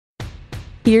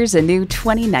Here's a new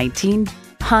 2019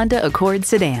 Honda Accord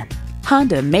sedan.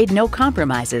 Honda made no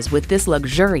compromises with this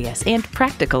luxurious and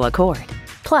practical Accord.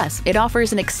 Plus, it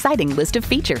offers an exciting list of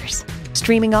features: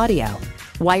 streaming audio,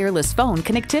 wireless phone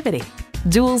connectivity,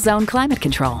 dual zone climate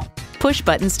control,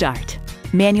 push-button start,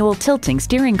 manual tilting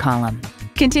steering column,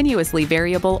 continuously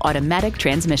variable automatic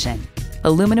transmission,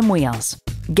 aluminum wheels,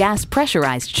 gas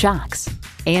pressurized shocks,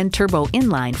 and turbo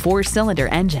inline 4-cylinder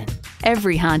engine.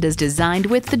 Every Honda's designed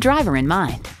with the driver in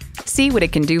mind. See what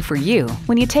it can do for you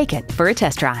when you take it for a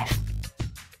test drive.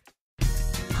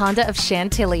 Honda of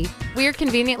Chantilly. We're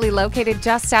conveniently located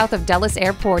just south of Dulles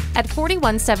Airport at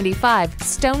 4175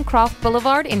 Stonecroft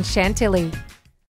Boulevard in Chantilly.